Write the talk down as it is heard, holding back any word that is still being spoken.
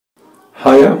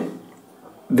Hiya.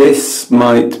 This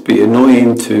might be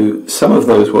annoying to some of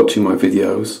those watching my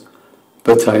videos,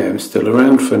 but I am still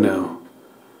around for now.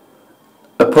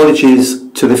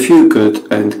 Apologies to the few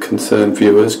good and concerned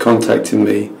viewers contacting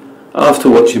me after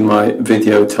watching my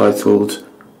video titled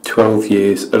 12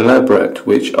 Years a Lab Rat,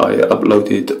 which I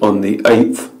uploaded on the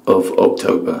 8th of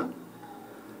October.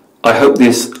 I hope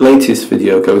this latest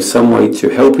video goes some way to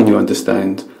helping you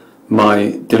understand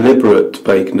my deliberate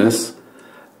vagueness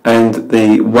and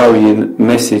the worrying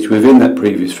message within that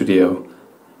previous video.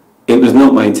 It was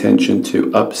not my intention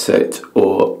to upset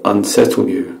or unsettle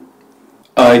you.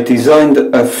 I designed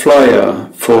a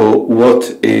flyer for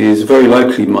what is very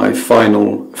likely my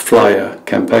final flyer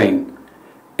campaign.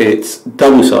 It's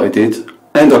double-sided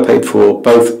and I paid for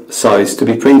both sides to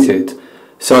be printed,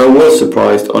 so I was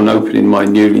surprised on opening my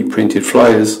newly printed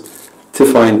flyers to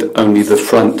find only the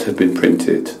front had been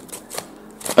printed.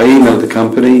 I emailed the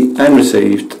company and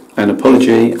received an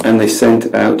apology, and they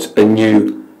sent out a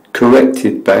new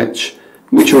corrected batch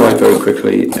which arrived very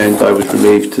quickly, and I was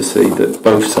relieved to see that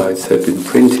both sides had been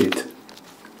printed.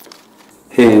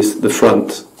 Here's the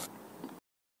front.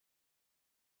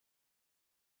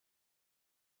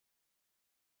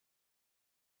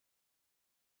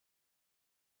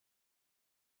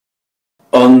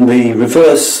 On the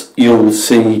reverse you'll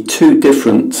see two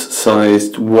different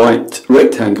sized white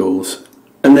rectangles,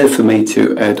 and they're for me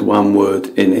to add one word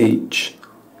in each.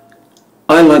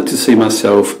 I like to see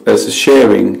myself as a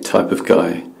sharing type of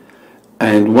guy,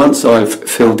 and once I've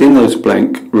filled in those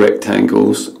blank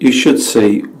rectangles, you should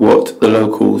see what the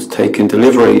locals taking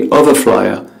delivery of a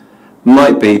flyer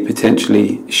might be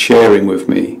potentially sharing with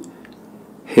me.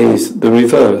 Here's the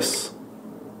reverse.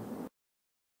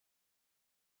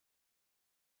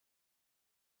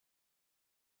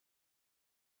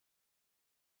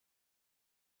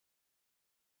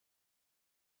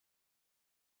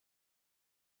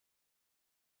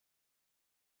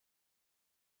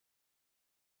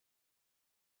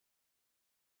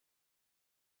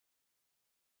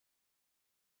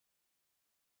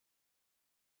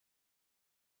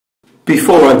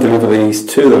 Before I deliver these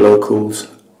to the locals,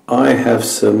 I have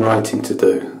some writing to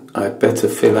do. I'd better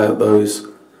fill out those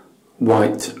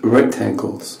white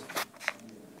rectangles.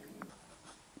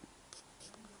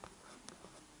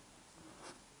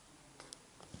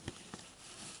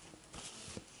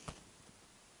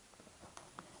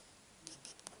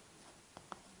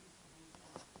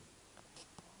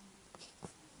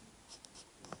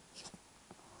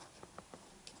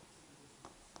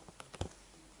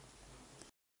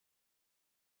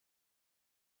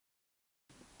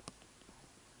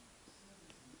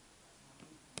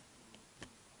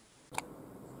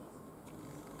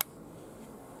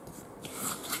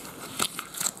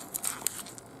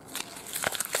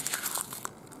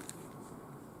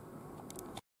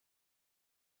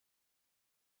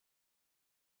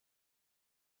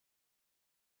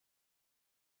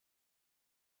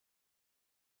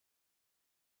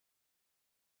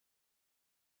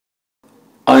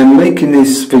 I'm making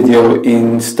this video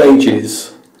in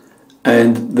stages,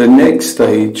 and the next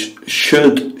stage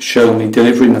should show me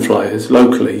delivering the flyers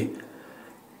locally,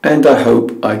 and I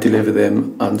hope I deliver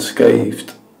them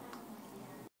unscathed.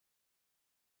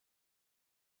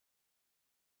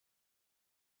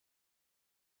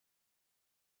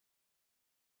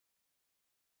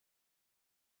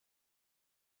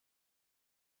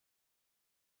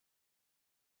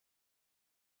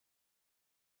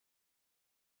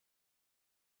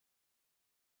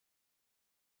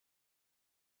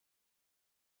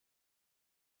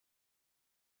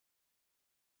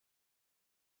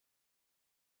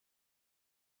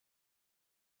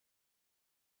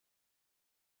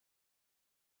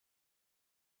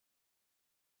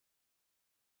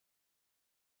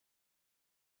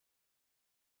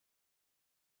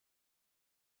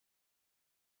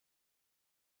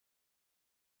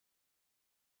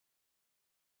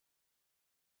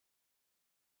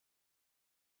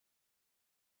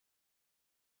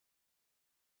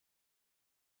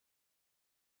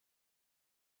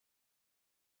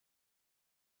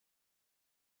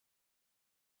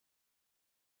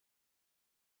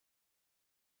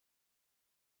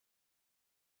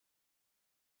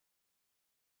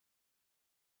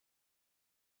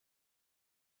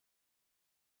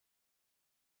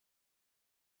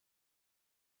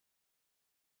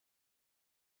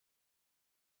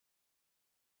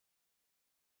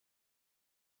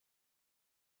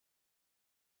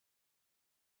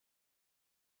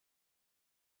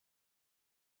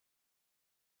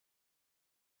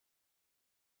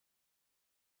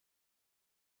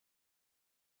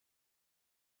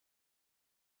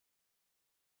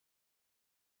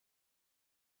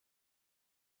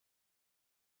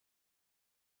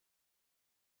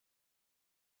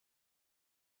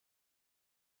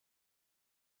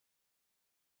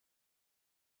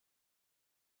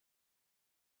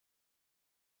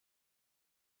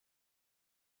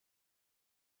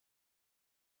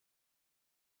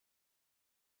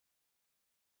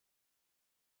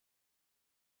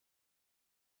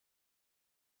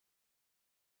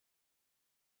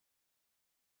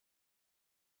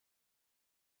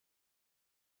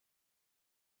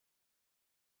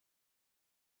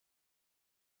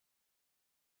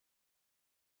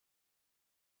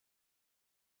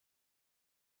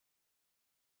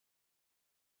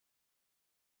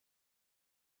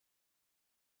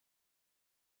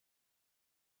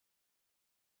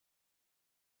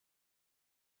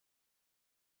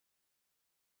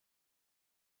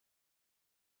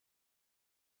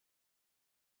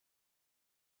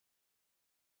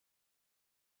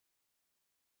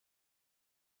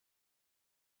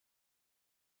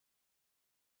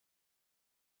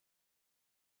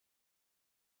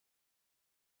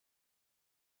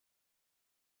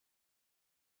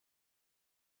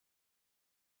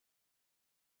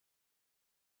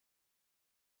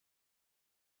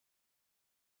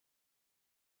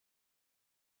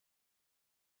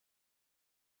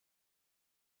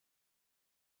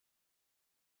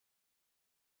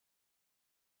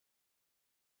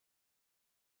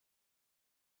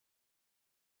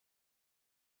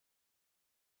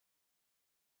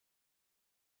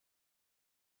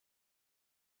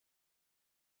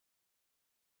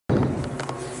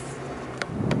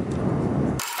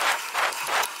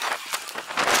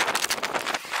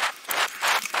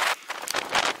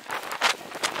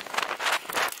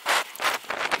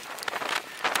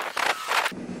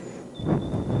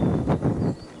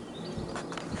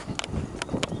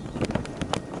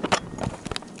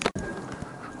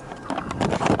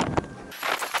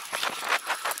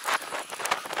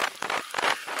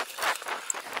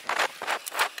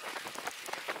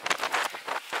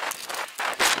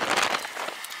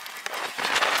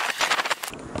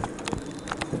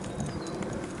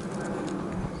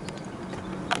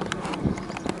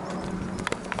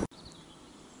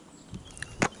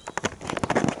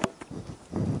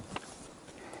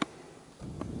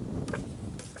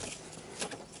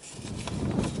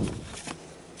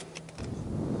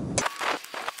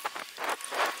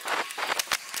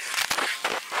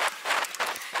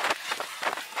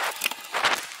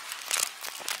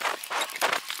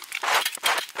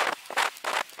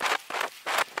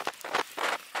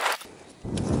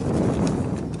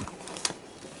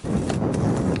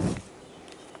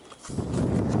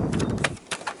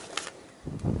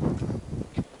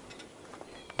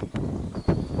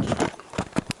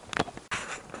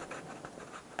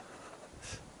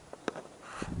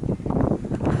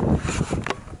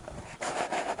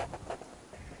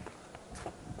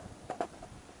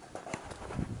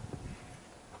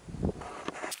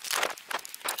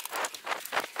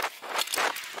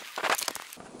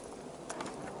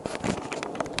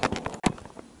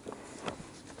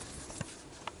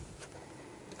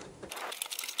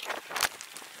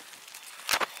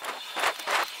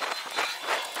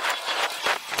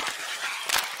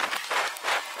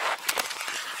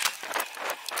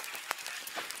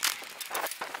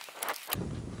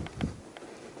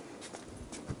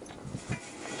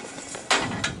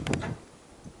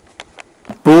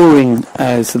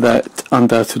 as that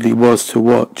undoubtedly was to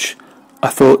watch, I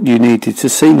thought you needed to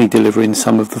see me delivering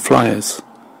some of the flyers.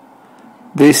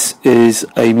 This is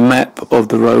a map of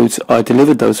the roads I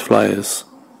delivered those flyers.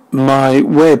 My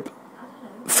web,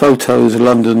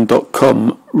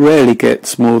 photoslondon.com, rarely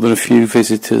gets more than a few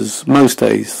visitors most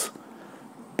days.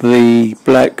 The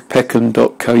black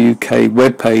Peckham.co.uk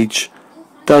webpage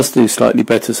does do slightly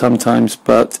better sometimes,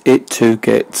 but it too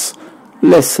gets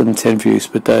less than 10 views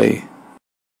per day.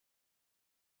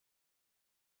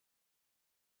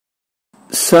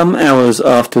 Some hours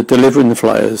after delivering the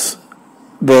flyers,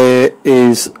 there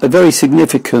is a very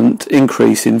significant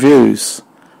increase in views.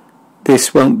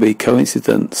 This won't be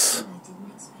coincidence.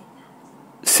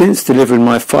 Since delivering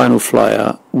my final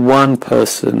flyer, one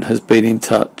person has been in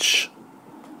touch.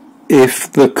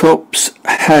 If the cops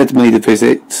had made a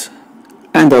visit,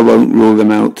 and I won't rule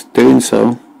them out doing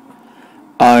so,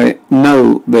 I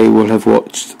know they will have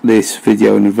watched this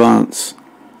video in advance,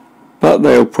 but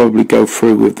they'll probably go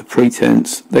through with the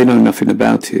pretense they know nothing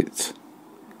about it.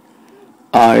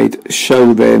 I'd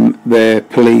show them their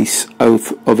police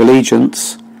oath of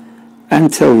allegiance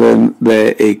and tell them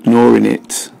they're ignoring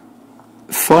it.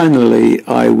 Finally,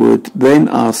 I would then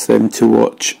ask them to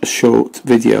watch a short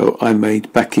video I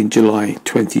made back in July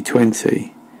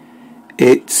 2020.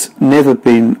 It's never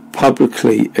been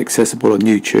publicly accessible on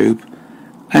YouTube,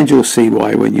 and you'll see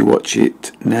why when you watch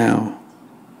it now.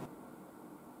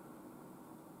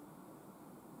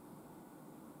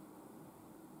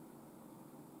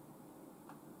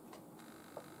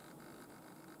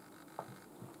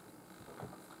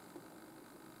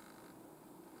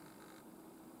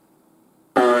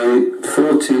 I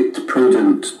thought it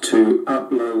prudent to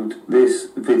upload this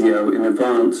video in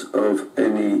advance of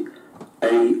any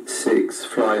A6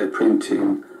 flyer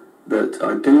printing that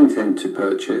I do intend to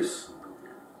purchase,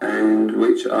 and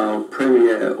which I'll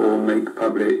premiere or make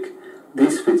public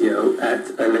this video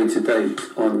at a later date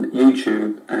on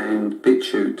YouTube and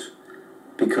BitChute,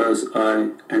 because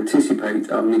I anticipate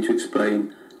I'll need to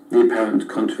explain the apparent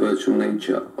controversial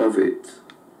nature of it.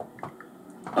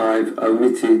 I've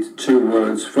omitted 2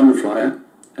 words from the flyer,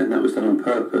 and that was done on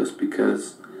purpose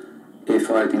because if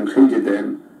I'd included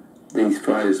them, these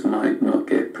flyers might not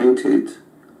get printed,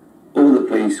 or the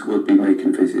police would be making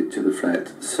a visit to the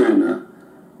flat sooner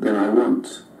than I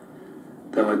want.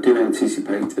 Though I do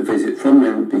anticipate a visit from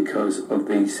them because of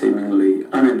the seemingly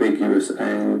unambiguous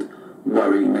and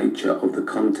worrying nature of the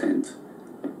content,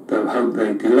 though I hope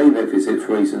they delay their visit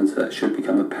for reasons that should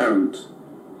become apparent.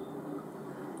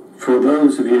 For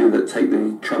those of you that take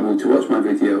the trouble to watch my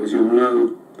videos, you'll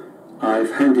know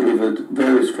I've hand-delivered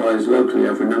various flyers locally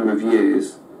over a number of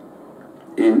years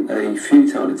in a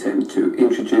futile attempt to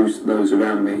introduce those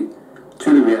around me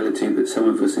to the reality that some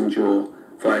of us endure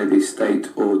via this state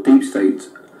or deep state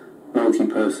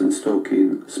multi-person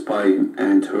stalking, spying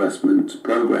and harassment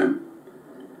program.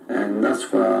 And thus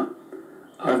far,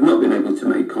 I've not been able to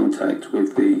make contact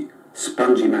with the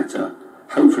spongy matter,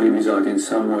 hopefully residing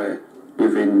somewhere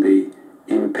within the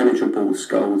impenetrable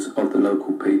skulls of the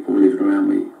local people living around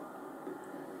me.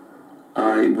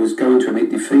 I was going to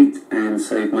admit defeat and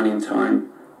save money and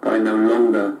time by no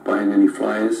longer buying any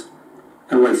flyers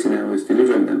and wasting hours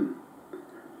delivering them.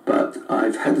 But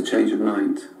I've had a change of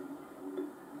mind.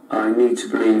 I need to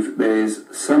believe there's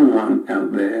someone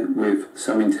out there with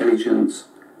some intelligence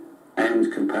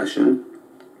and compassion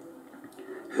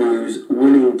who's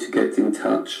willing to get in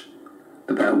touch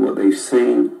about what they've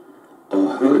seen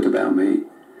or heard about me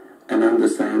and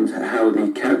understand how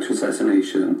the character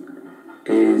assassination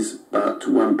is but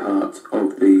one part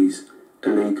of these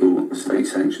illegal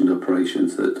state-sanctioned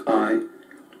operations that I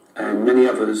and many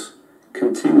others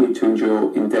continue to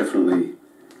endure indefinitely,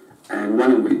 and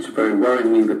one in which, very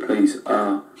worryingly, the police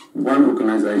are one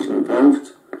organisation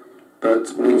involved,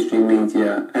 but mainstream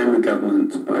media and the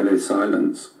government, by their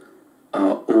silence,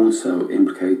 are also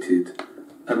implicated,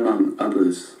 among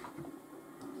others.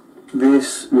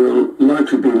 This will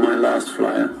likely be my last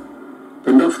flyer,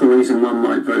 but not for the reason one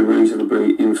might very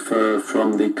reasonably infer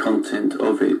from the content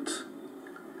of it.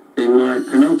 In my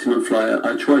penultimate flyer,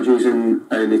 I tried using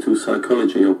a little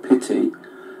psychology or pity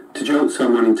to jolt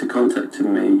someone into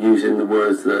contacting me using the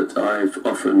words that I've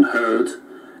often heard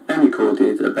and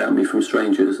recorded about me from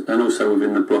strangers and also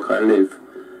within the block I live,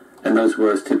 and those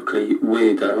words typically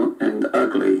weirdo and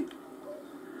ugly.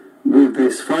 With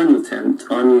this final attempt,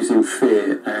 I'm using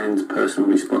fear and personal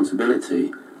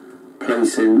responsibility,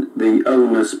 placing the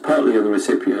onus partly on the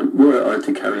recipient were I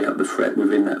to carry out the threat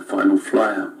within that final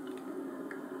flyer.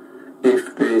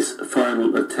 If this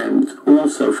final attempt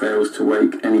also fails to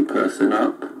wake any person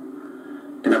up,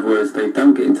 in other words, they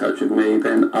don't get in touch with me,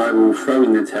 then I will throw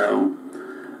in the towel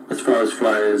as far as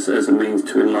flyers as a means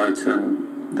to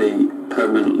enlighten the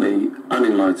permanently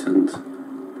unenlightened.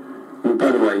 And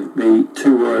by the way, the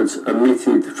two words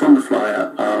omitted from the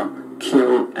flyer are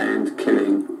kill and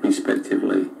killing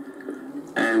respectively.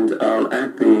 And I'll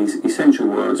add these essential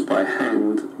words by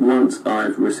hand once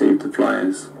I've received the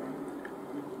flyers.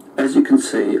 As you can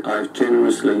see, I've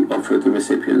generously offered the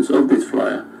recipients of this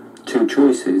flyer two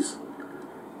choices,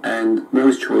 and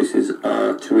those choices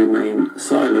are to remain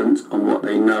silent on what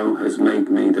they know has made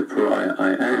me the pariah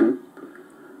I am,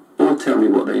 or tell me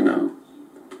what they know.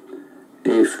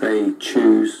 If they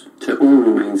choose to all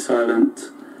remain silent,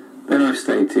 then I've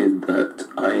stated that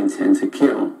I intend to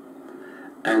kill,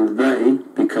 and they,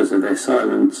 because of their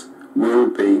silence, will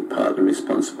be partly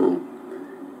responsible.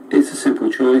 It's a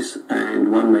simple choice,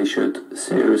 and one they should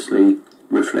seriously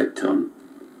reflect on.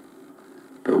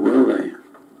 But will they?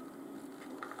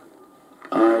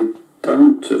 I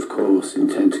don't, of course,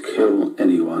 intend to kill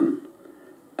anyone,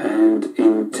 and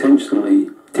intentionally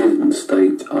didn't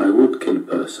state I would kill a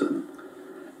person.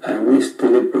 And this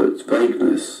deliberate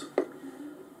vagueness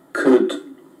could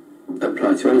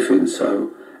apply to anything.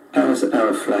 So, as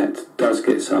our flat does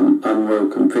get some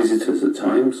unwelcome visitors at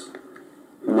times,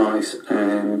 mice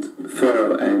and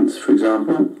pharaoh ants, for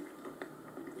example,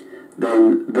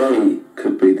 then they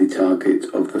could be the target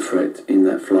of the threat in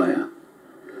that flyer.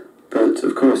 But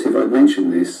of course, if I'd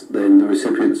mentioned this, then the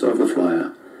recipients of the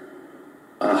flyer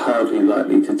are hardly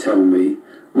likely to tell me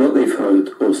what they've heard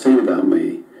or seen about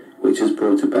me, which has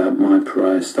brought about my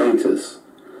pariah status.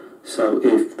 So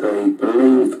if they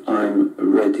believe I'm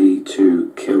ready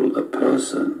to kill a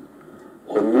person,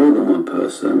 or more than one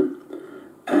person,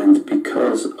 and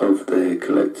because of their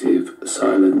collective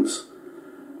silence,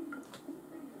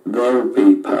 they'll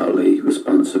be partly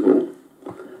responsible,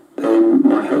 then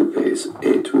my hope is